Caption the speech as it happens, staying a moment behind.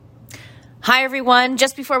Hi, everyone.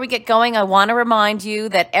 Just before we get going, I want to remind you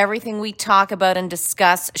that everything we talk about and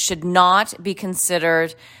discuss should not be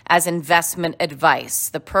considered as investment advice.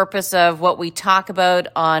 The purpose of what we talk about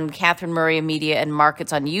on Catherine Murray Media and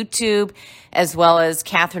Markets on YouTube, as well as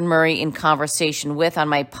Catherine Murray in Conversation With on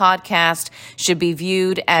my podcast, should be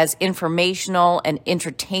viewed as informational and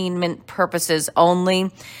entertainment purposes only.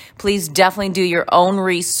 Please definitely do your own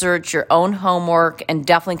research, your own homework, and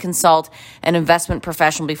definitely consult an investment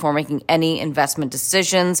professional before making any investment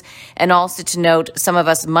decisions. And also to note, some of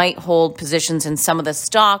us might hold positions in some of the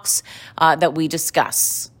stocks that we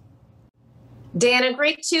discuss. Dana,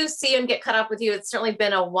 great to see you and get caught up with you. It's certainly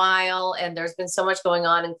been a while, and there's been so much going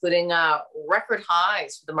on, including record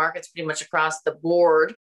highs for the markets pretty much across the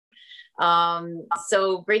board.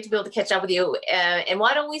 So great to be able to catch up with you. And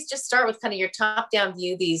why don't we just start with kind of your top-down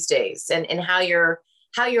view these days and how you're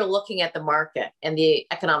looking at the market and the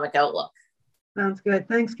economic outlook. Sounds good.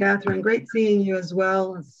 Thanks, Catherine. Great seeing you as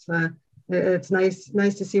well. It's nice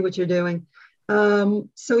to see what you're doing. So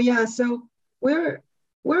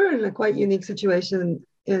we're in a quite unique situation,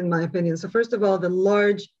 in my opinion. So first of all, the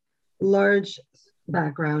large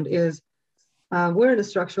background is we're in a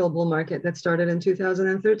structural bull market that started in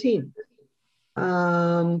 2013.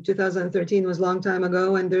 2013 was a long time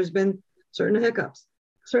ago, and there's been certain hiccups.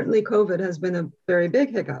 Certainly, COVID has been a very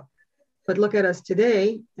big hiccup. But look at us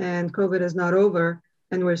today, and COVID is not over,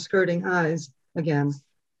 and we're skirting highs again.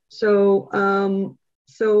 So,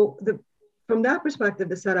 from that perspective,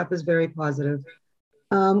 the setup is very positive.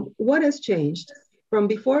 What has changed from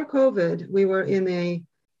before COVID? We were in a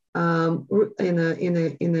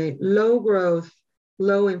low growth,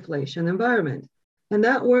 low inflation environment, and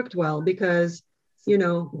that worked well because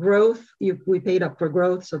growth. We paid up for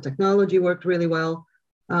growth, so technology worked really well.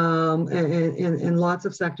 And lots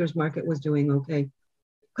of sectors market was doing okay.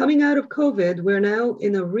 Coming out of COVID, we're now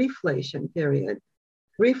in a reflation period.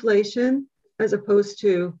 Reflation as opposed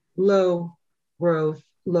to low growth,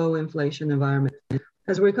 low inflation environment.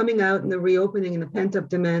 As we're coming out and the reopening and the pent-up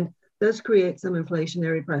demand does create some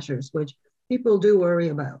inflationary pressures, which people do worry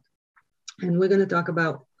about. And we're going to talk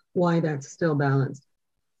about why that's still balanced.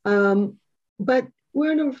 But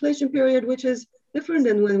we're in a reflation period which is different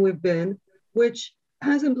than when we've been, which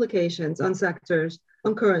has implications on sectors,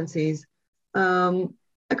 on currencies.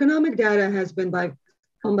 Economic data has been,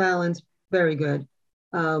 on balance, very good.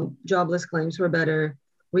 Jobless claims were better.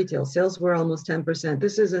 Retail sales were almost 10%.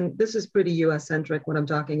 This is pretty U.S. centric what I'm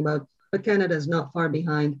talking about, but Canada is not far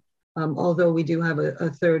behind. Although we do have a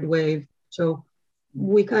third wave, so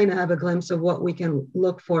we kind of have a glimpse of what we can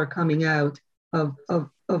look for coming out of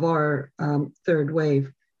our third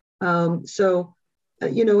wave.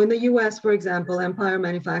 In the US, for example, Empire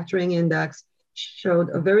Manufacturing Index showed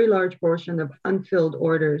a very large portion of unfilled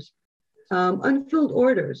orders. Unfilled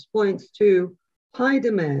orders points to high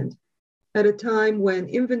demand at a time when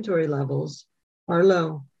inventory levels are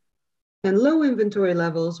low. And low inventory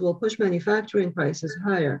levels will push manufacturing prices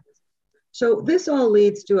higher. So this all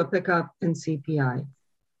leads to a pickup in CPI.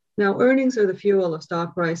 Now, earnings are the fuel of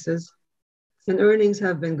stock prices. And earnings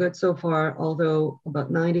have been good so far, although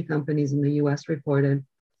about 90 companies in the US reported,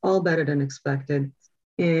 all better than expected.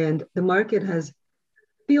 And the market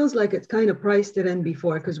feels like it's kind of priced it in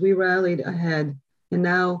before because we rallied ahead. And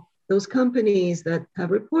now those companies that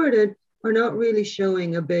have reported are not really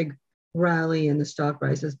showing a big rally in the stock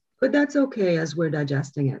prices, but that's okay as we're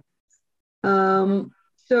digesting it.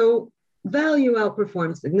 So value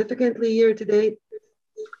outperformed significantly year to date,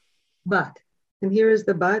 but and here is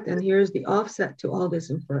the but, and here's the offset to all this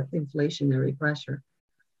inflationary pressure.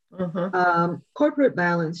 Corporate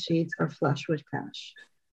balance sheets are flush with cash.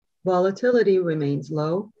 Volatility remains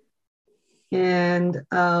low, and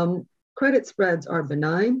credit spreads are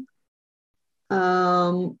benign.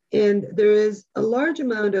 And there is a large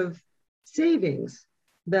amount of savings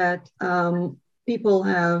that people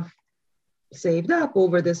have saved up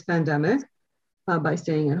over this pandemic by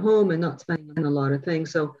staying at home and not spending on a lot of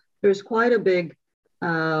things. So there's quite a big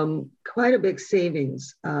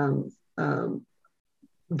savings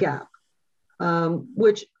gap,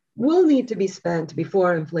 which will need to be spent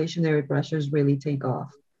before inflationary pressures really take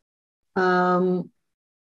off. I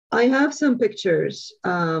have some pictures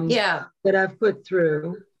that I've put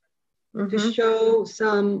through to show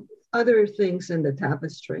some other things in the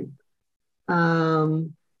tapestry.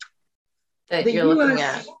 That you're looking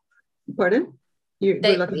at. Pardon?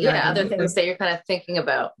 Other things that you're kind of thinking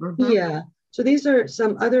about. Yeah. So these are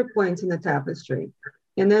some other points in the tapestry,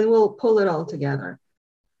 and then we'll pull it all together.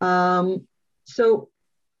 So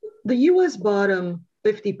the US bottom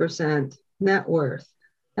 50% net worth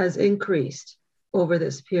has increased over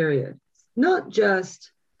this period, not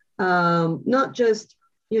just Not just,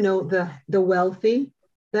 the wealthy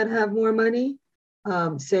that have more money.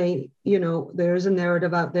 Say, there's a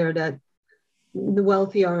narrative out there that the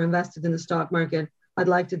wealthy are invested in the stock market. I'd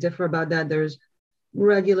like to differ about that. There's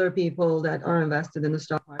regular people that are invested in the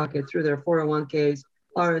stock market through their 401ks,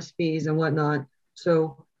 RSPs, and whatnot.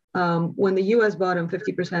 So when the U.S. bottom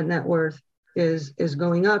 50% net worth is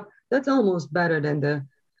going up, that's almost better than the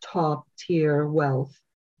top tier wealth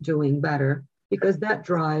doing better, because that's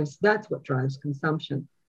what drives consumption.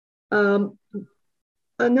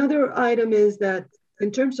 Another item is that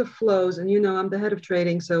in terms of flows, and I'm the head of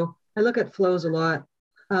trading, so I look at flows a lot.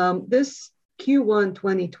 This Q1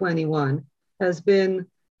 2021 has been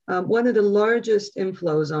one of the largest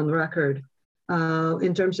inflows on record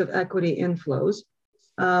in terms of equity inflows,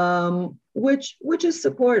 which is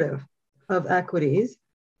supportive of equities.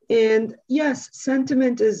 And yes,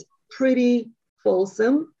 sentiment is pretty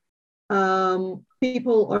fulsome.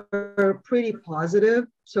 People are pretty positive.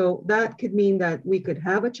 So that could mean that we could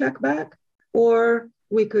have a check back, or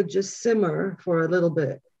we could just simmer for a little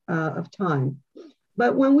bit of time.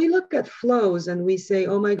 But when we look at flows and we say,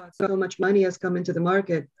 oh my God, so much money has come into the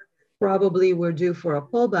market, probably we're due for a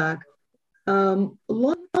pullback.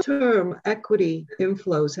 Long-term equity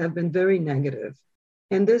inflows have been very negative.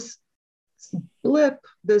 And this blip,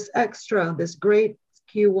 this great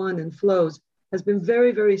Q1 in flows has been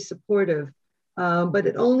very, very supportive. But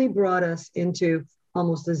it only brought us into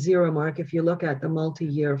almost a zero mark if you look at the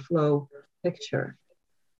multi-year flow picture.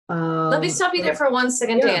 Let me stop you there for 1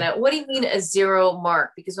 second, yeah. Diana. What do you mean a zero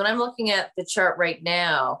mark? Because when I'm looking at the chart right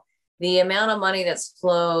now, the amount of money that's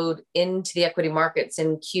flowed into the equity markets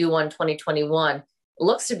in Q1 2021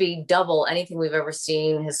 looks to be double anything we've ever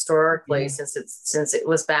seen historically, since it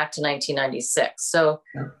was back to 1996. So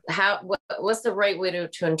what's the right way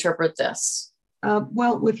to interpret this?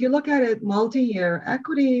 Well, if you look at it multi-year,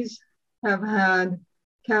 equities have had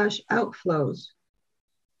cash outflows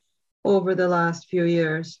over the last few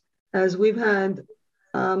years, as we've had,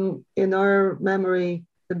 in our memory,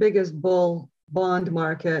 the biggest bull bond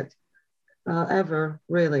market ever,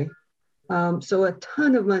 really. So a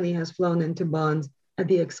ton of money has flown into bonds at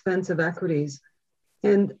the expense of equities.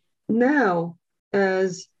 And now,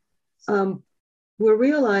 as we're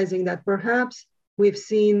realizing that perhaps we've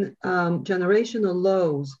seen generational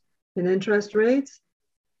lows in interest rates,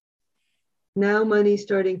 now money's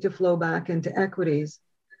starting to flow back into equities.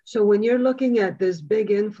 So when you're looking at this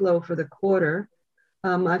big inflow for the quarter,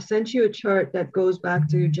 I've sent you a chart that goes back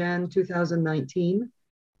to Jan 2019,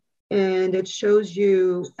 and it shows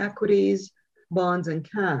you equities, bonds, and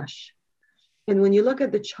cash. And when you look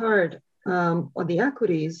at the chart on the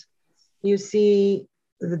equities, you see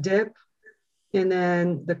the dip and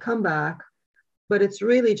then the comeback, but it's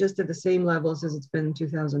really just at the same levels as it's been in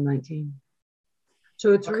 2019.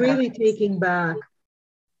 So it's really taking back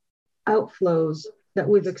outflows that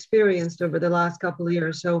we've experienced over the last couple of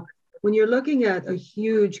years. So when you're looking at a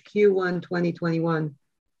huge Q1 2021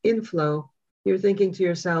 inflow, you're thinking to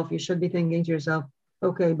yourself, you should be thinking to yourself,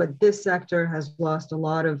 okay, but this sector has lost a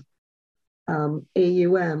lot of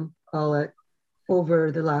AUM, call it,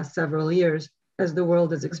 over the last several years, as the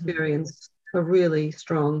world has experienced a really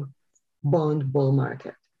strong bond bull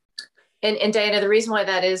market. And Diana, the reason why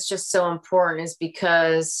that is just so important is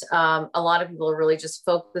because a lot of people are really just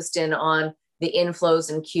focused in on the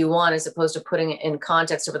inflows in Q1 as opposed to putting it in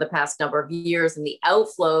context over the past number of years and the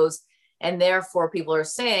outflows. And therefore people are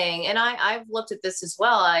saying, and I've looked at this as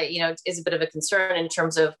well, it is a bit of a concern in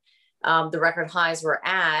terms of the record highs we're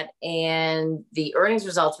at and the earnings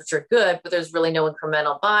results, which are good, but there's really no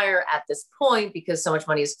incremental buyer at this point because so much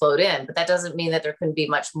money has flowed in. But that doesn't mean that there couldn't be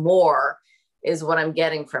much more, is what I'm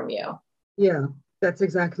getting from you. Yeah, that's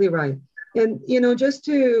exactly right. And, just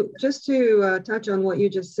to touch on what you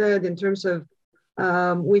just said in terms of,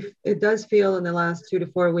 it does feel in the last 2 to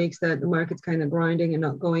 4 weeks that the market's kind of grinding and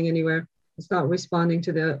not going anywhere. It's not responding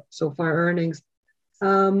to the so far earnings.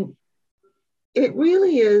 It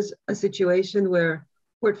really is a situation where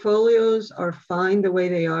portfolios are fine the way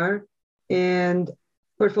they are, and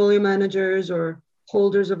portfolio managers or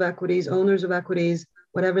holders of equities, owners of equities,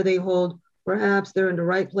 whatever they hold, perhaps they're in the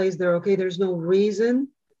right place, they're okay, there's no reason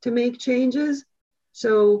to make changes.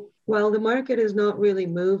 So while the market is not really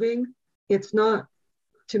moving, it's not,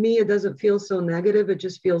 to me, it doesn't feel so negative, it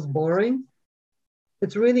just feels boring.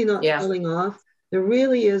 It's really not falling off. There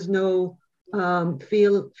really is no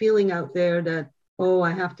feeling out there that, oh,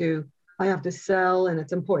 I have to sell and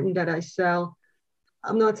it's important that I sell.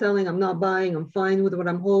 I'm not selling, I'm not buying, I'm fine with what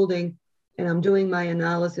I'm holding, and I'm doing my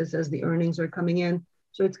analysis as the earnings are coming in.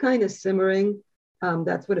 So it's kind of simmering.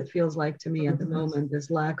 That's what it feels like to me at the moment,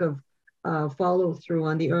 this lack of follow through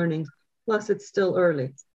on the earnings. Plus, it's still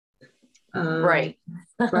early. Right.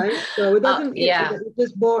 Right. So it doesn't, yeah.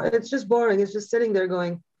 it's just boring. It's just sitting there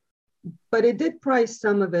going, but it did price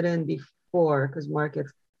some of it in before because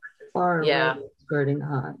markets are already skirting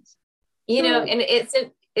highs. You know, and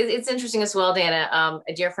it's interesting as well, Dana.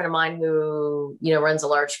 A dear friend of mine who, runs a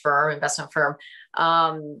large investment firm,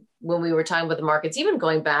 when we were talking about the markets, even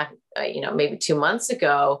going back, maybe 2 months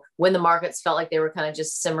ago, when the markets felt like they were kind of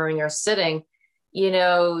just simmering or sitting,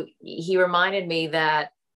 he reminded me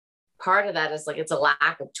that part of that is like, it's a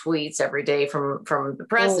lack of tweets every day from the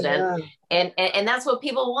president. Oh, yeah. And that's what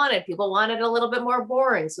people wanted. People wanted a little bit more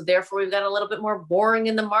boring. So therefore we've got a little bit more boring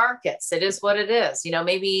in the markets. It is what it is.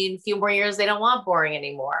 Maybe in a few more years, they don't want boring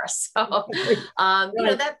anymore. So,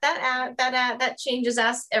 Right. that changes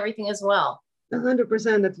everything as well.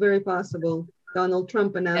 100%. That's very possible. Donald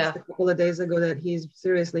Trump announced a couple of days ago that he's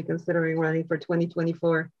seriously considering running for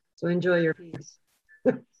 2024. So enjoy your peace.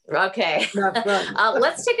 Okay.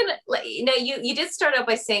 Let's take you did start out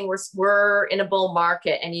by saying we're in a bull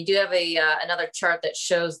market, and you do have another chart that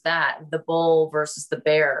shows that the bulls versus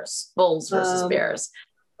bears. What's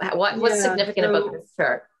significant about this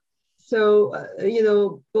chart? So,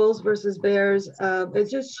 bulls versus bears, it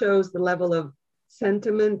just shows the level of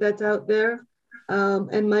sentiment that's out there.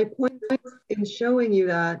 And my point in showing you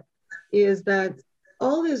that is that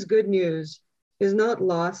all this good news is not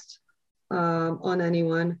lost on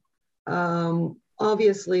anyone.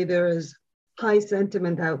 Obviously, there is high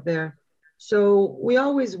sentiment out there. So we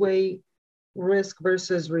always weigh risk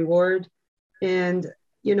versus reward. And,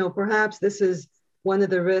 perhaps this is one of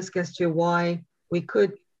the risks as to why we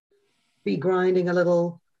could be grinding a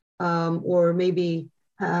little or maybe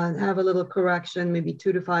have a little correction, maybe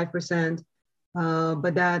 2 to 5%.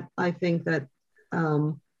 But that, I think that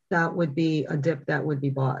that would be a dip that would be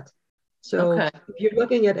bought. So if you're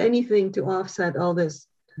looking at anything to offset all this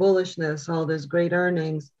bullishness, all this great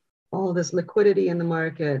earnings, all this liquidity in the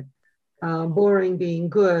market, boring being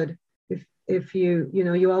good, if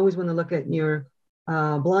you always want to look at your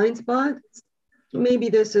blind spot, maybe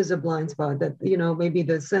this is a blind spot that, maybe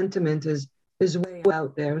the sentiment is way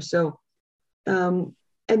out there. So, and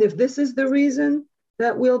if this is the reason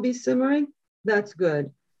that we'll be simmering, that's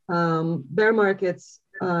good. Bear markets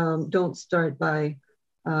don't start by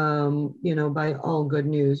all good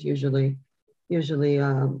news. Usually, there's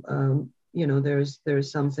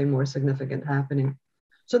something more significant happening.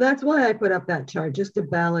 So that's why I put up that chart, just to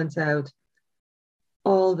balance out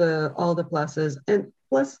all the pluses. And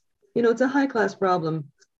plus, it's a high class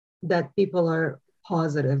problem that people are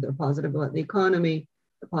positive. They're positive about the economy.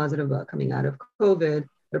 They're positive about coming out of COVID.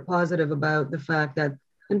 They're positive about the fact that,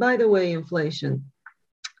 and by the way, inflation,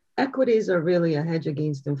 equities are really a hedge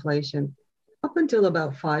against inflation up until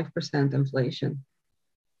about 5% inflation.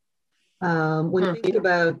 When you think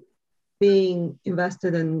about being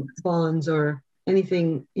invested in bonds or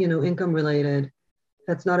anything, income related,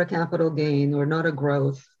 that's not a capital gain or not a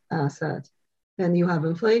growth asset, and you have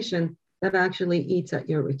inflation, that actually eats at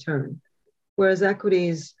your return. Whereas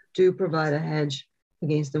equities do provide a hedge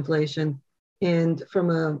against inflation. And from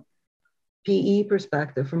a PE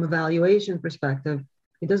perspective, from a valuation perspective,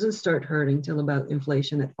 it doesn't start hurting till about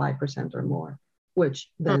inflation at 5% or more, which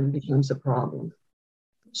then becomes a problem.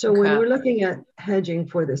 So when we're looking at hedging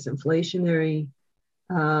for this inflationary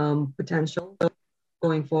potential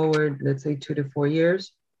going forward, let's say 2 to 4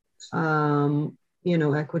 years,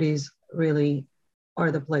 equities really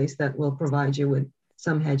are the place that will provide you with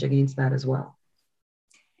some hedge against that as well.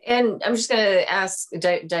 And I'm just going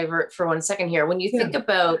to divert for 1 second here. When you think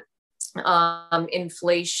about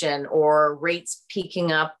inflation or rates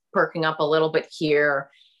perking up a little bit here,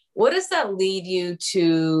 what does that lead you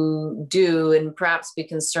to do and perhaps be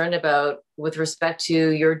concerned about with respect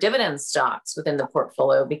to your dividend stocks within the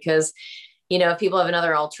portfolio? Because, if people have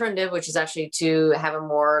another alternative, which is actually to have a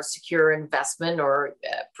more secure investment or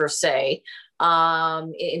per se,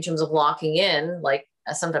 in terms of locking in, like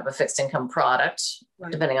some type of fixed income product,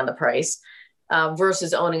 depending on the price,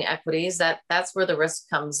 versus owning equities, that's where the risk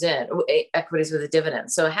comes in, equities with a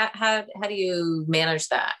dividend. So how do you manage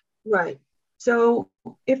that? Right. So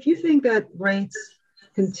if you think that rates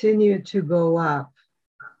continue to go up,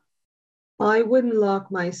 I wouldn't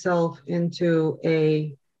lock myself into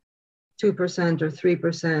a 2% or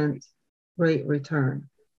 3% rate return,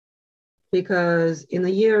 because in a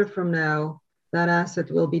year from now, that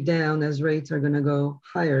asset will be down as rates are going to go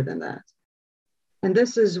higher than that. And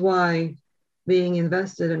this is why being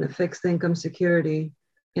invested in a fixed income security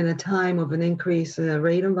in a time of an increase in a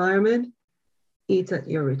rate environment eats at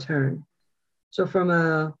your return. So from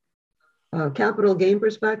a capital gain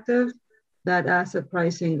perspective, that asset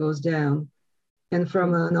pricing goes down. And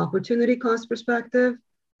from an opportunity cost perspective,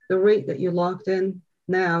 the rate that you locked in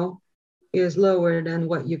now is lower than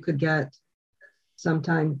what you could get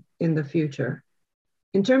sometime in the future.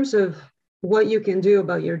 In terms of what you can do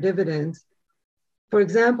about your dividends, for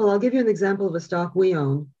example, I'll give you an example of a stock we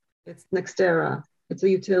own. It's NextEra. It's a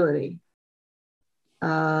utility.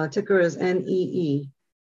 Ticker is NEE.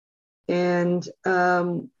 And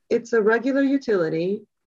it's a regular utility,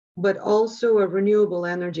 but also a renewable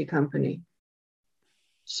energy company.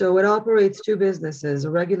 So it operates two businesses, a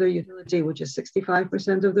regular utility, which is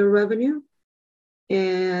 65% of their revenue,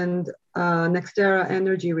 and NextEra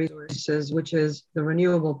Energy Resources, which is the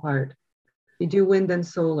renewable part. They do wind and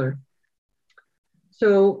solar.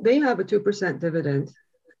 So they have a 2% dividend,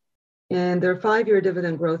 and their 5-year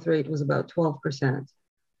dividend growth rate was about 12%,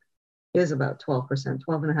 is about 12%,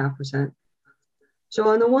 12.5%. So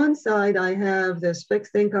on the one side, I have this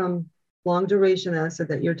fixed income, long duration asset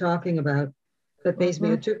that you're talking about that pays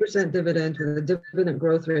me a 2% dividend with a dividend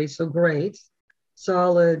growth rate. So great,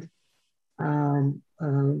 solid,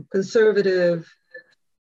 conservative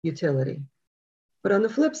utility. But on the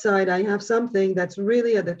flip side, I have something that's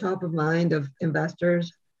really at the top of mind of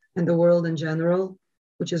investors and the world in general,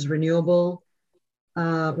 which is renewables.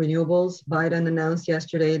 Biden announced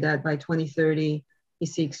yesterday that by 2030, he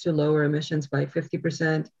seeks to lower emissions by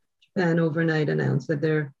 50%. Japan overnight announced that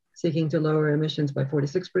they're seeking to lower emissions by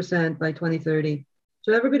 46% by 2030.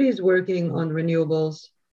 So everybody is working on renewables.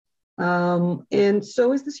 And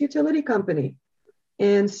so is this utility company.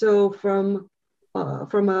 And so from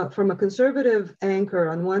a conservative anchor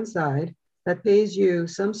on one side that pays you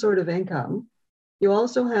some sort of income, you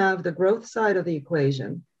also have the growth side of the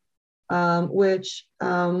equation, which,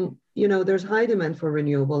 there's high demand for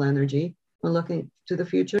renewable energy. We're looking to the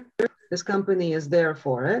future. This company is there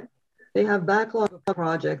for it. They have backlog of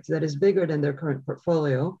projects that is bigger than their current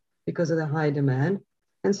portfolio because of the high demand.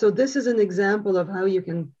 And so this is an example of how you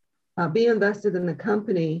can be invested in a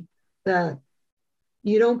company that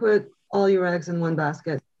you don't put all your eggs in one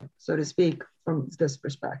basket, so to speak, from this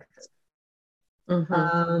perspective.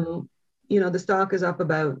 The stock is up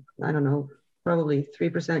about, I don't know, probably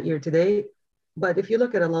 3% year to date. But if you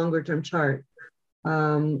look at a longer term chart,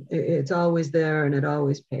 it's always there and it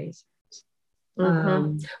always pays.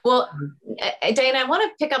 Well, Diana, I want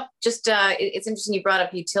to pick up just, it's interesting you brought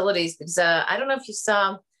up utilities because I don't know if you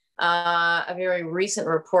saw a very recent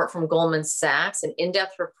report from Goldman Sachs, an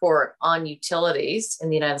in-depth report on utilities in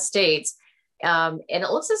the United States. And it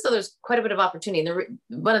looks as though there's quite a bit of opportunity.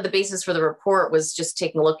 One of the bases for the report was just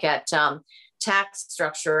taking a look at tax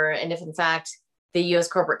structure. And if in fact the US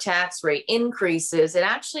corporate tax rate increases, it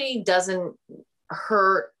actually doesn't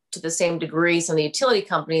hurt to the same degree some of the utility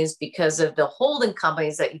companies because of the holding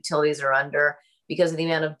companies that utilities are under, because of the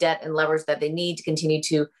amount of debt and leverage that they need to continue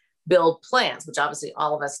to build plants, which obviously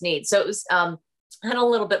all of us need. So it was had a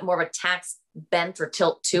little bit more of a tax bent or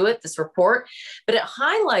tilt to it, this report, but it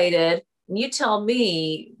highlighted, and you tell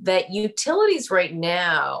me, that utilities right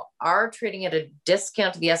now are trading at a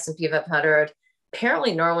discount to the S&P 500.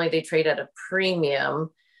 Apparently, normally they trade at a premium.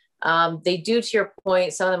 They do, to your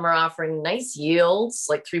point, some of them are offering nice yields,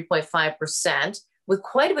 like 3.5%, with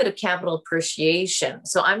quite a bit of capital appreciation.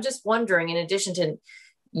 So I'm just wondering, in addition to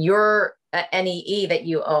your NEE that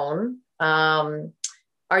you own,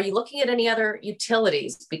 are you looking at any other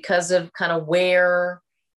utilities because of kind of where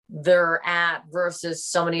they're at versus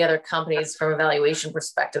so many other companies from a valuation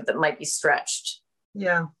perspective that might be stretched?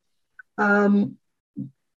 Yeah. I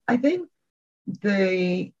think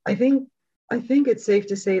it's safe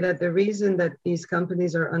to say that the reason that these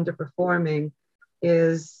companies are underperforming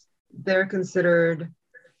is they're considered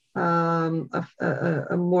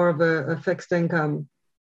a more of a fixed income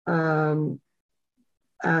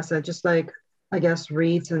asset, just like, I guess,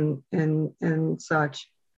 REITs and such,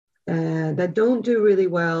 that don't do really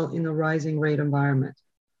well in a rising rate environment.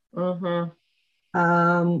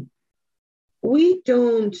 We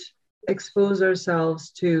don't expose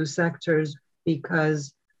ourselves to sectors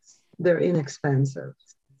because they're inexpensive.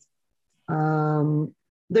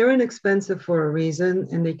 They're inexpensive for a reason,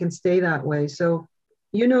 and they can stay that way. So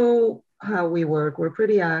you know how we work. We're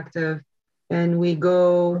pretty active, and we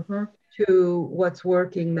go to what's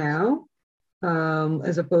working now,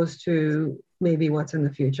 as opposed to maybe what's in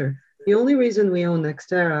the future. The only reason we own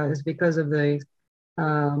NextEra is because of the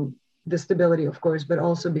stability, of course, but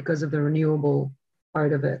also because of the renewable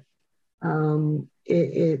part of it.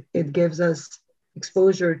 It gives us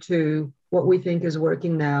exposure to what we think is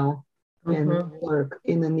working now and work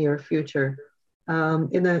in the near future.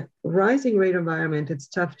 In a rising rate environment, it's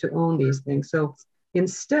tough to own these things. So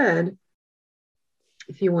instead,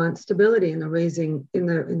 if you want stability in the rising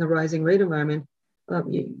rate environment,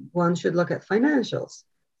 one should look at financials.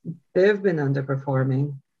 They've been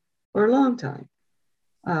underperforming for a long time,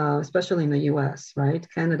 especially in the U.S. Right?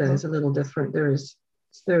 Canada is a little different. There is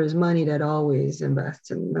money that always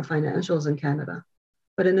invests in the financials in Canada,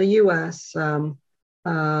 but in the U.S., financials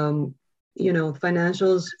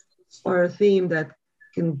are a theme that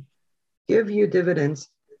can give you dividends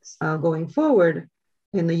going forward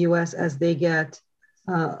in the U.S. as they get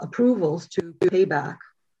approvals to pay back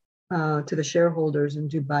to the shareholders and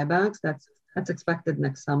do buybacks. That's expected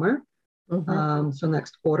next summer, so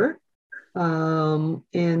next quarter. They're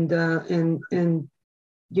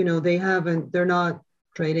not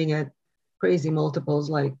trading at crazy multiples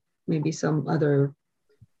like maybe some other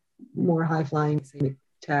more high-flying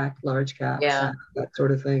tech, large caps, that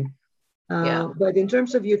sort of thing. But in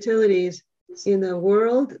terms of utilities, in a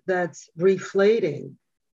world that's reflating,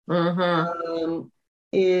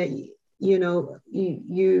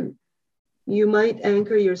 you might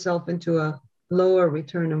anchor yourself into a lower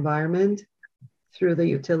return environment through the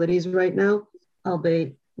utilities right now,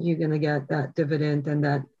 albeit you're going to get that dividend and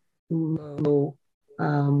that low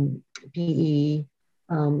PE.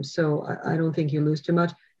 So I don't think you lose too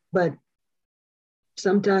much. But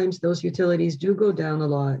sometimes those utilities do go down a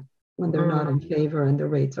lot when they're not in favor and the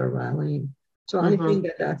rates are rallying. So I think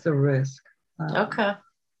that's a risk. Okay.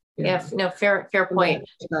 Yeah. No, fair point.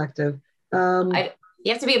 Perspective. You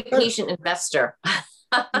have to be a patient investor.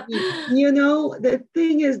 The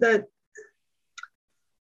thing is that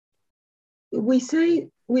we say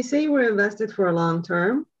we're invested for a long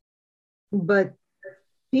term, but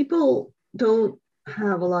people don't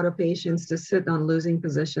have a lot of patience to sit on losing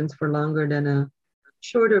positions for longer than a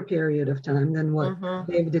shorter period of time than what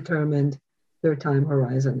they've determined their time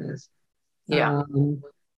horizon is. Yeah.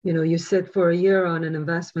 You sit for a year on an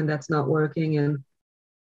investment that's not working, and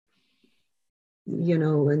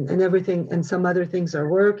everything, and some other things are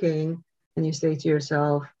working, and you say to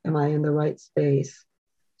yourself, am I in the right space?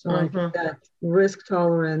 So I think that risk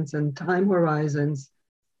tolerance and time horizons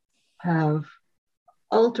have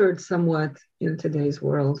altered somewhat in today's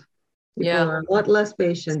world. People are a lot less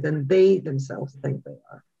patient than they themselves think they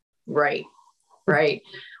are. Right.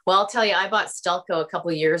 Well, I'll tell you, I bought Stelco a couple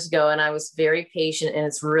of years ago, and I was very patient, and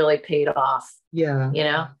it's really paid off. Yeah.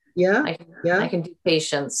 I can do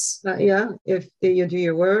patience. If you do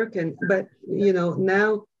your work, but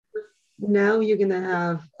now you're going to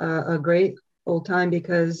have a great old time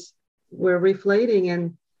because we're reflating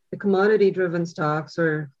and the commodity driven stocks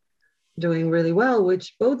are doing really well,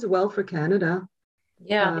 which bodes well for Canada.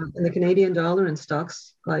 And the Canadian dollar and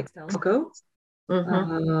stocks like Stelco.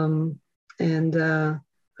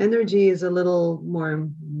 Energy is a little more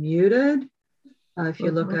muted if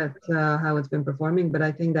you look at how it's been performing, but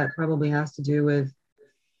I think that probably has to do with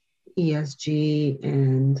ESG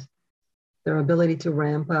and their ability to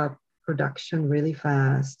ramp up production really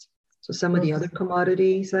fast. So some of the other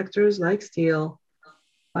commodity sectors like steel,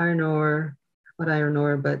 but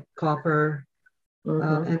copper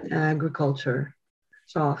and agriculture,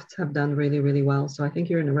 softs have done really, really well. So I think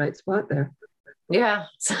you're in the right spot there. Yeah,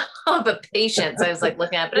 but patience. I was like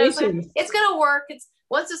looking at it, but I was like, it's going to work.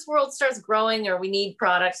 Once this world starts growing, or we need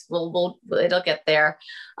products, it'll get there.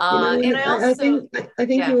 I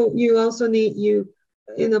think you also need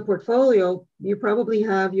in a portfolio. You probably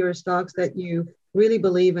have your stocks that you really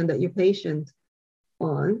believe in, that you're patient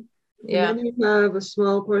on. And then you have a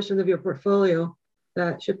small portion of your portfolio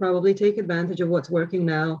that should probably take advantage of what's working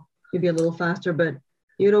now. You'd be a little faster, but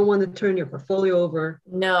you don't want to turn your portfolio over.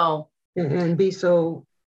 No. And be so,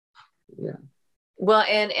 Well,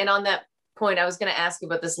 and on that point, I was going to ask you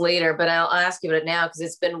about this later, but I'll ask you about it now because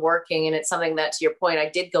it's been working, and it's something that, to your point, I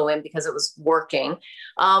did go in because it was working.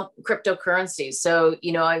 Cryptocurrencies. So,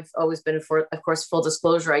 I've always been, of course, full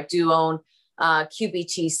disclosure, I do own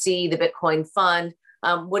QBTC, the Bitcoin fund.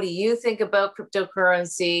 What do you think about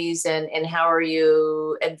cryptocurrencies, and how are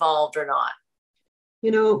you involved or not?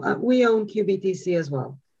 We own QBTC as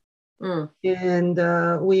well. And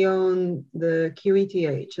we own the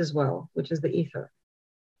QETH as well, which is the Ether.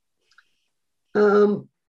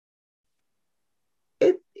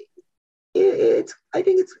 I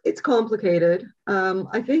think it's complicated.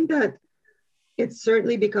 I think that it's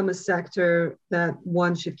certainly become a sector that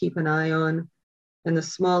one should keep an eye on, and a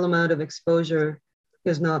small amount of exposure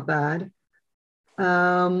is not bad.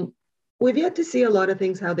 We've yet to see a lot of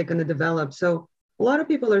things, how they're going to develop. So a lot of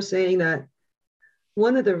people are saying that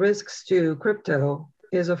one of the risks to crypto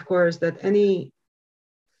is, of course, that any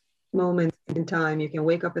moment in time, you can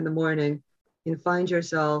wake up in the morning and find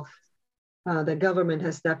yourself, the government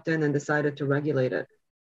has stepped in and decided to regulate it.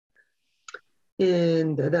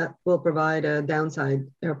 and that will provide a downside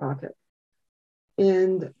air pocket.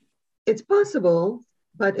 And it's possible,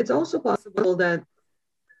 but it's also possible that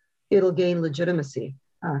it'll gain legitimacy,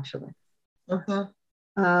 actually. Because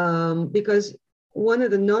one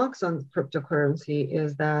of the knocks on cryptocurrency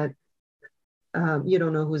is that you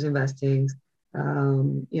don't know who's investing.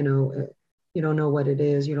 You don't know what it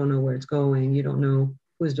is. You don't know where it's going. You don't know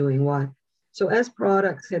who's doing what. So as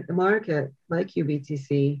products hit the market, like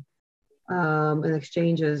UBTC and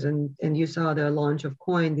exchanges, and you saw the launch of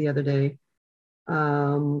Coin the other day,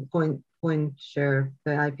 Coin Share,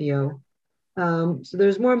 the IPO. So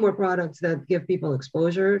there's more and more products that give people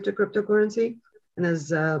exposure to cryptocurrency, and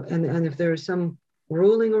and if there's some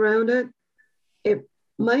ruling around it, it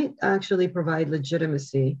might actually provide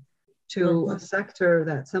legitimacy to a sector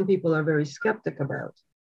that some people are very skeptic about.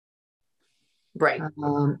 Right.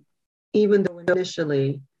 Even though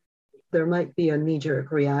initially there might be a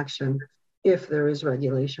knee-jerk reaction if there is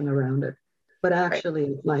regulation around it, but actually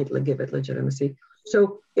it might give it legitimacy.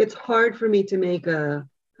 So it's hard for me to make I'm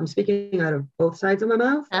speaking out of both sides of my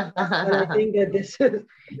mouth, but I think that this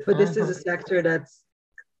is a sector that's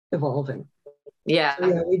evolving. Yeah. So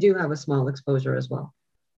yeah, we do have a small exposure as well.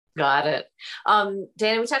 Got it.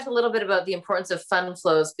 Dana, we talked a little bit about the importance of fund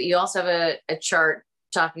flows, but you also have a chart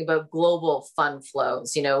talking about global fund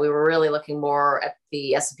flows. We were really looking more at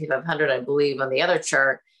the S&P 500, I believe, on the other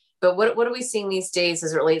chart. But what are we seeing these days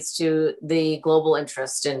as it relates to the global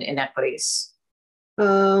interest in equities?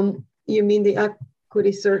 You mean the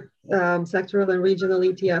equity sectoral and regional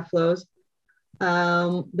ETF flows?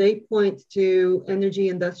 They point to energy,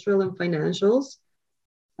 industrial, and financials,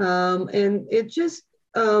 and it just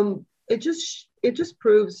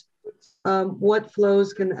proves what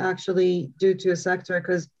flows can actually do to a sector,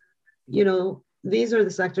 because these are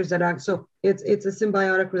the sectors that act. So it's a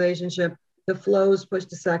symbiotic relationship. The flows push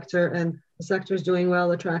the sector, and the sector is doing well,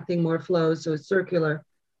 attracting more flows. So it's circular.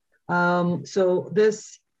 So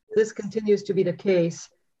this continues to be the case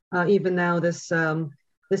even now. This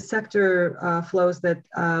sector flows that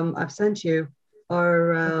I've sent you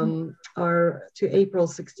are to April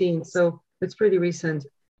 16th. So it's pretty recent.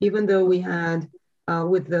 Even though we had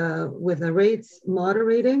with the rates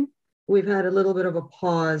moderating, we've had a little bit of a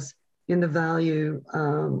pause in the value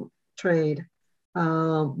trade,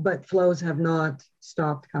 but flows have not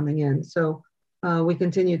stopped coming in. So we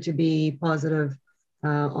continue to be positive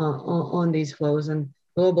on these flows, and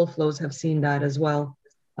global flows have seen that as well.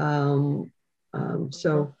 One of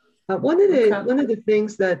the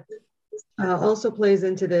things that also plays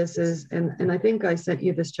into this is, and I think I sent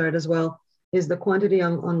you this chart as well, is the quantity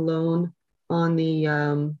on loan on the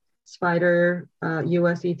SPDR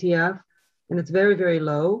US ETF, and it's very, very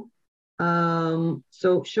low.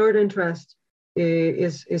 So short interest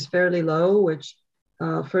is fairly low, which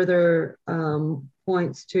further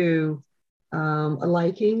points to a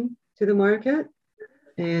liking to the market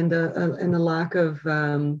and a lack of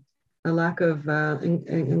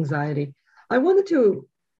anxiety. I wanted to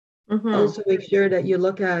also make sure that you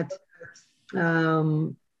look at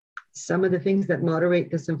some of the things that moderate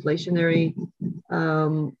this inflationary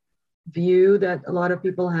view that a lot of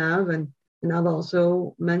people have, and I've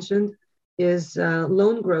also mentioned, is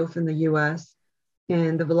loan growth in the US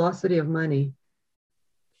and the velocity of money.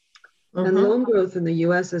 And loan growth in the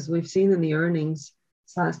US, as we've seen in the earnings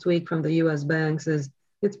last week from the US banks,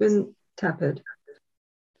 it's been tepid.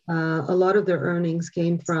 A lot of their earnings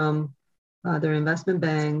came from their investment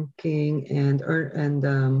banking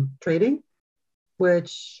and trading,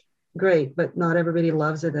 which great, but not everybody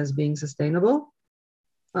loves it as being sustainable.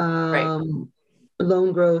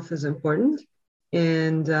 Loan growth is important,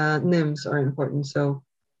 and NIMs are important. So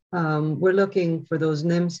we're looking for those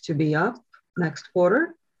NIMs to be up next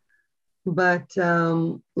quarter, but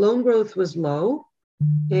loan growth was low,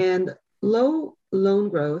 and low loan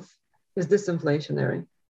growth is disinflationary.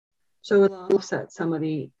 So it'll offset some of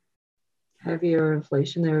the heavier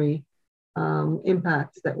inflationary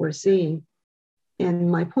impacts that we're seeing.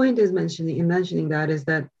 And my point is mentioning that is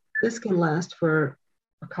that this can last for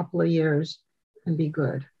a couple of years and be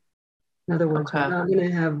good. In other words, we're not going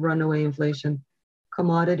to have runaway inflation.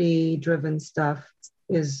 Commodity-driven stuff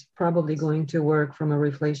is probably going to work from a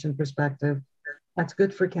reflation perspective. That's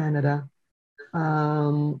good for Canada.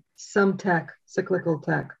 Some tech, cyclical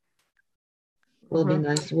tech, will be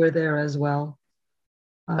nice. We're there as well.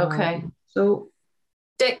 So,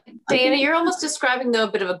 Diana, you're almost describing, though,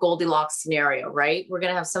 a bit of a Goldilocks scenario, right? We're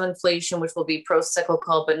going to have some inflation, which will be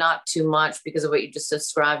pro-cyclical, but not too much because of what you just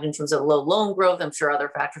described in terms of low loan growth. I'm sure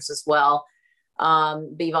other factors as well.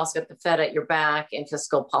 But you've also got the Fed at your back and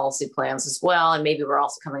fiscal policy plans as well. And maybe we're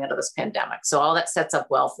also coming out of this pandemic. So all that sets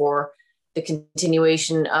up well for the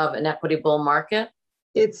continuation of an equity bull market?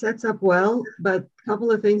 It sets up well, but a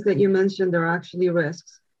couple of things that you mentioned are actually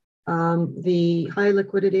risks. The high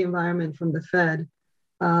liquidity environment from the Fed,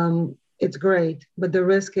 it's great, but the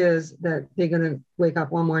risk is that they're going to wake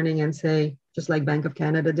up one morning and say, just like Bank of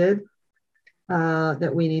Canada did,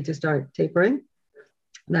 that we need to start tapering.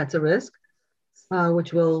 That's a risk,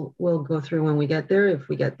 which we'll go through when we get there. If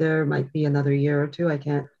we get there, it might be another year or two. I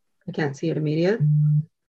can't see it immediate.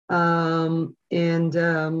 And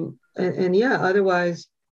yeah, otherwise,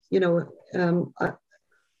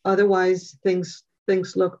 otherwise things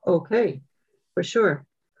look okay, for sure.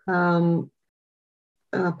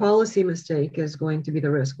 Policy mistake is going to be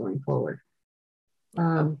the risk going forward.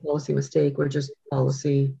 Policy mistake or just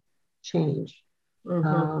policy change.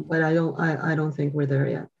 But I don't think we're there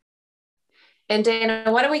yet. And Dana,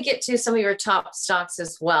 why don't we get to some of your top stocks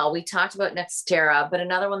as well? We talked about NextEra, but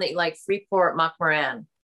another one that you like, Freeport-McMoRan.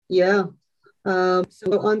 Yeah.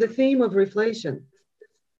 So on the theme of reflation,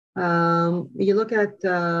 you look at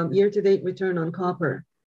year-to-date return on copper,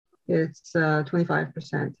 it's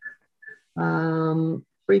 25%.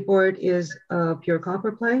 Freeport is a pure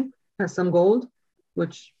copper play, has some gold,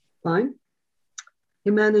 which fine.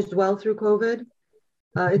 It managed well through COVID.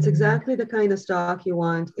 It's exactly the kind of stock you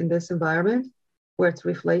want in this environment where it's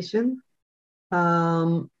reflation.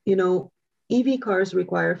 EV cars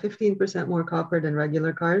require 15% more copper than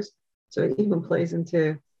regular cars. So it even plays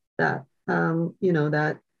into that,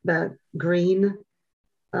 that green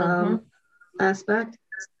aspect.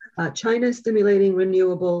 China is stimulating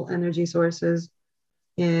renewable energy sources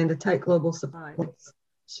and a tight global supply.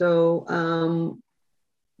 So,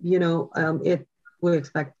 we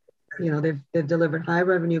expect, they've delivered high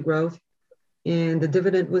revenue growth, and the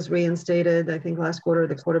dividend was reinstated, I think last quarter or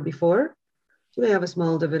the quarter before. So they have a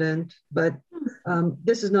small dividend, but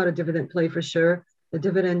this is not a dividend play for sure. The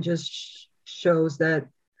dividend just shows that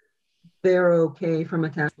they're okay from a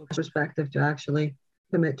cash flow perspective to actually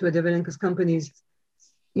commit to a dividend, because companies,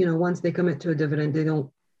 once they commit to a dividend, they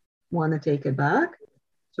don't want to take it back.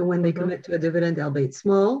 So when they commit to a dividend, albeit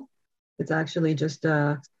small, it's actually just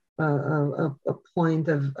a point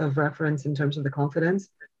of reference in terms of the confidence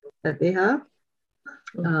that they have.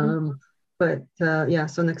 So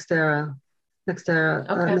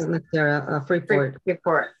NextEra, Freeport.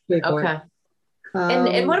 Okay.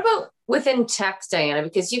 And what about within tech, Diana?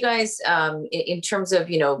 Because you guys, in terms of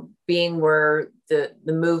being where the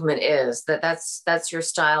movement is, that's your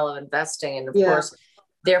style of investing, and of course,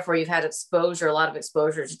 therefore you've had a lot of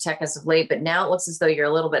exposure to tech as of late. But now it looks as though you're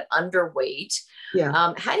a little bit underweight.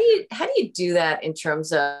 Yeah. How do you do that in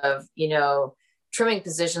terms of trimming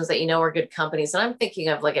positions that are good companies? And I'm thinking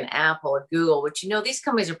of like an Apple or Google, which these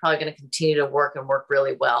companies are probably going to continue to work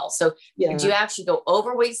really well. So do you actually go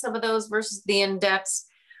overweight some of those versus the index,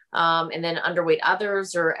 and then underweight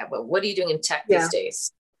others, or what are you doing in tech these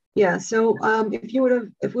days? Yeah. So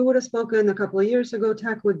if we would have spoken a couple of years ago,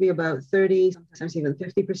 tech would be about 30, sometimes even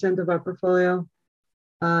 50% of our portfolio.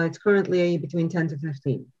 It's currently between 10 to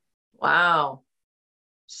 15. Wow.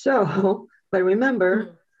 So, but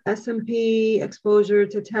remember, S&P exposure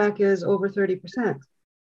to tech is over 30%.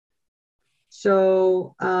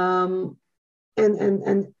 So, and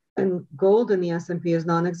gold in the S&P is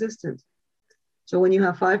non-existent. So when you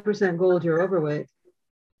have 5% gold, you're overweight.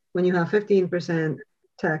 When you have 15%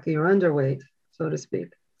 tech, you're underweight, so to speak.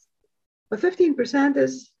 But 15%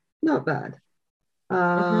 is not bad.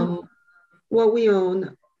 What we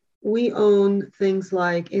own things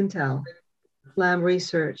like Intel, Lam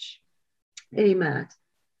Research, AMAT,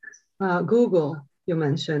 Google, you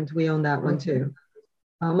mentioned, we own that one too.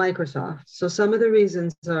 Microsoft. So some of the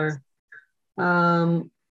reasons are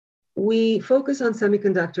we focus on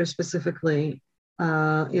semiconductors specifically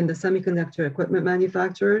in the semiconductor equipment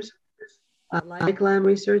manufacturers, like Lam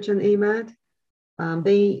Research and AMAT.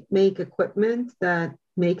 They make equipment that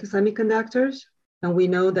make semiconductors, and we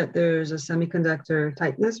know that there's a semiconductor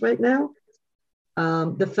tightness right now.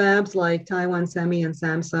 The fabs like Taiwan Semi and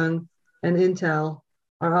Samsung and Intel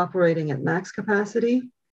are operating at max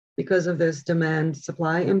capacity because of this demand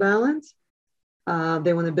supply imbalance.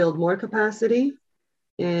 They want to build more capacity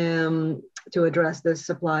to address this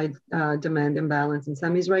supply demand imbalance in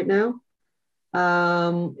semis right now.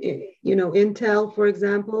 Intel, for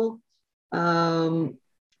example, semis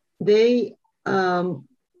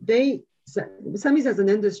as an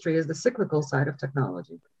industry is the cyclical side of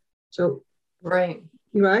technology. So, right,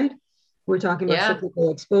 we're talking about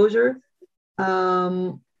cyclical exposure.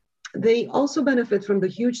 They also benefit from the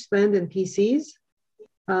huge spend in PCs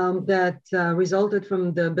that resulted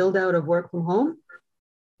from the build out of work from home,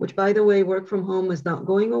 which, by the way, work from home is not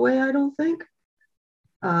going away, I don't think.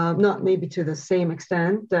 not maybe to the same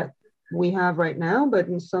extent that we have right now, but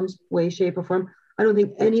in some way, shape, or form. I don't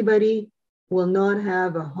think anybody will not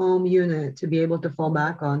have a home unit to be able to fall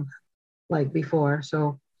back on like before.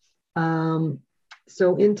 So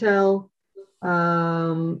Intel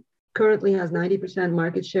currently has 90%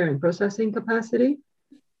 market share in processing capacity.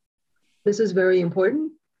 This is very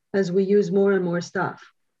important as we use more and more stuff,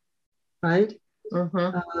 right?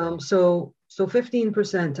 So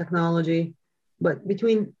 15% technology, but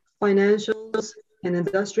between financials and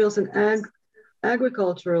industrials and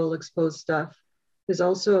agricultural exposed stuff is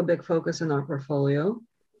also a big focus in our portfolio,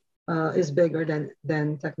 is bigger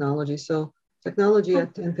than technology. So technology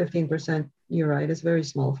at 10-15%, you're right, is very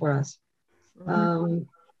small for us.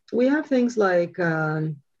 We have things like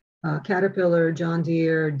Caterpillar, John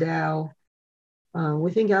Deere, Dow.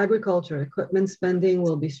 We think agriculture equipment spending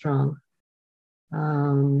will be strong.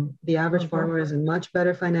 The average farmer is in much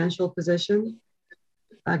better financial position.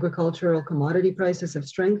 Agricultural commodity prices have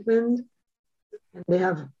strengthened, and they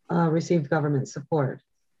have received government support.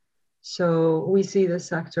 So we see this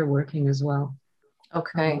sector working as well.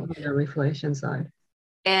 Okay. On the reflation side.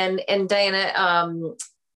 And Diana,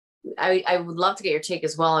 I would love to get your take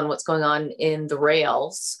as well on what's going on in the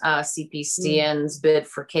rails, CPCN's bid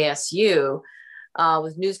for KSU,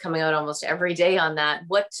 with news coming out almost every day on that.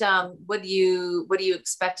 What are you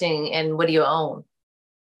expecting, and what do you own?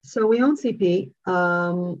 So we own CP.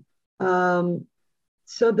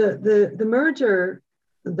 So the merger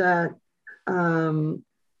that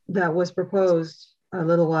that was proposed a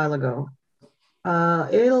little while ago,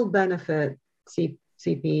 it'll benefit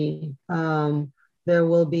CP. There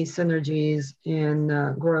will be synergies in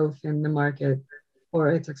growth in the market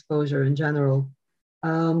or its exposure in general.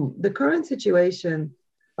 The current situation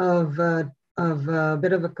of a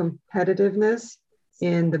bit of a competitiveness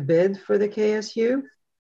in the bid for the KSU,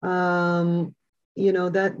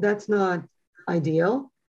 that's not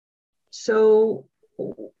ideal. So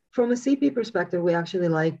from a CP perspective, we actually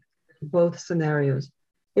like both scenarios.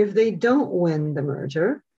 If they don't win the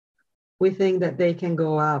merger, we think that they can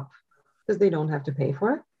go up because they don't have to pay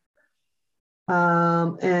for it.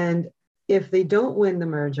 And if they don't win the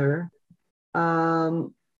merger,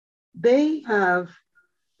 they have,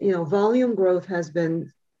 volume growth has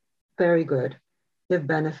been very good. They've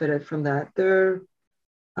benefited from that. Their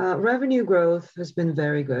revenue growth has been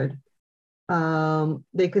very good.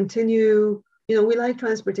 They continue, we like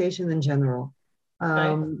transportation in general.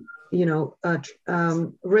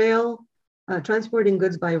 Rail, transporting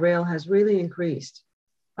goods by rail has really increased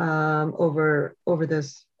over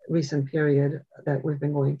this recent period that we've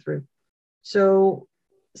been going through. So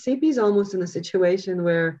CP is almost in a situation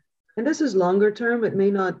where, and this is longer term, it may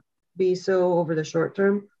not be so over the short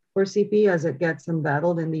term for CP as it gets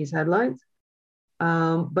embattled in these headlines.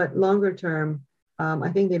 But longer term, I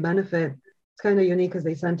think they benefit. It's kind of unique because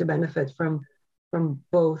they tend to benefit from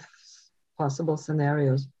both possible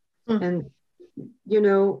scenarios. And,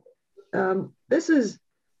 this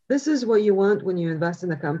is what you want when you invest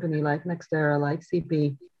in a company like NextEra, like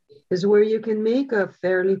CP, is where you can make a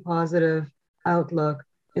fairly positive outlook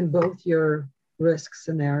in both your risk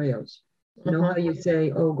scenarios. You know how you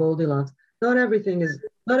say, oh, Goldilocks. Not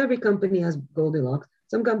every company has Goldilocks.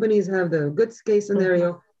 Some companies have the good case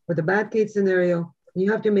scenario or the bad case scenario. And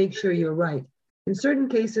you have to make sure you're right. In certain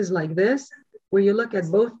cases like this, where you look at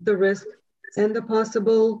both the risk and the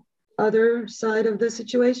possible other side of the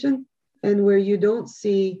situation, and where you don't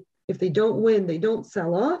see, if they don't win, they don't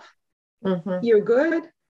sell off, you're good,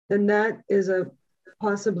 then that is a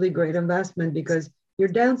possibly great investment because your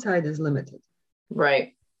downside is limited.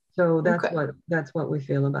 Right. So that's what we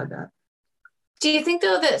feel about that. Do you think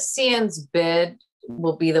though that CN's bid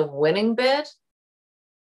will be the winning bid?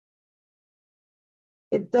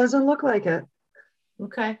 It doesn't look like it.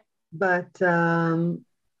 Okay. But well,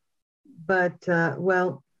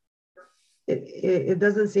 it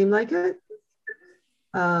doesn't seem like it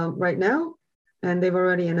right now, and they've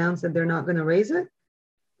already announced that they're not going to raise it.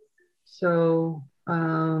 So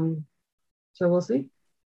we'll see.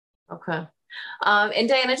 Okay. And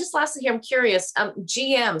Diana, just lastly here, I'm curious.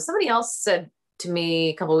 GM. Somebody else said to me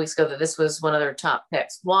a couple of weeks ago that this was one of their top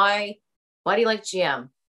picks. Why do you like GM?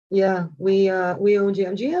 Yeah, we own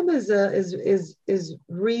GM. GM is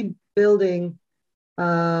rebuilding,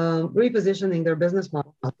 repositioning their business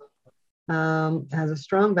model. Has a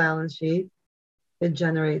strong balance sheet. It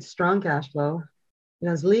generates strong cash flow. It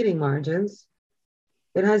has leading margins.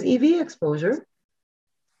 It has EV exposure,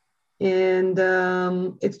 and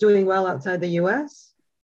it's doing well outside the U.S.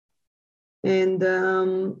 And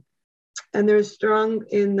they're strong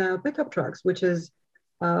in pickup trucks, which is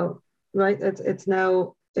right. It's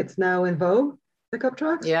now in vogue. pickup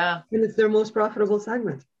trucks. Yeah. And it's their most profitable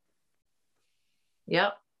segment.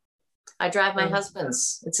 Yep. I drive my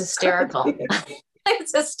husband's. It's hysterical.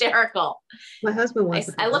 It's hysterical. My husband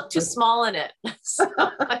wants I look too small in it. So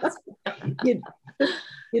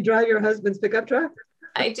you drive your husband's pickup truck?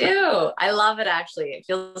 I do. I love it, actually. It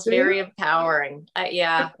feels very empowering.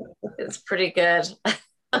 Yeah, it's pretty good.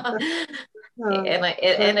 And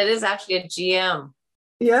it is actually a GM.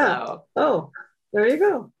 Yeah. So. Oh, there you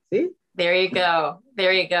go. See? There you go.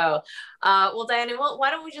 There you go. Well, Diana, why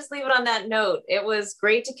don't we just leave it on that note? It was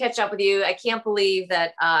great to catch up with you. I can't believe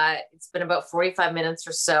that it's been about 45 minutes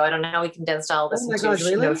or so. I don't know how we condensed all this into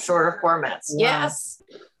really? Shorter formats. Wow. Yes.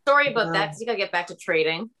 Sorry about that, because you got to get back to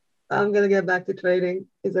trading. I'm going to get back to trading.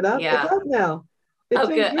 Is it up? Yeah. It's up now. It's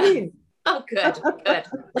good. Green. Oh, good. Good.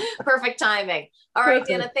 Perfect timing. All right,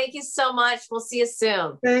 Dana, thank you so much. We'll see you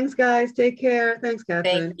soon. Thanks, guys. Take care. Thanks,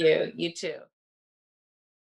 Catherine. Thank you. You too.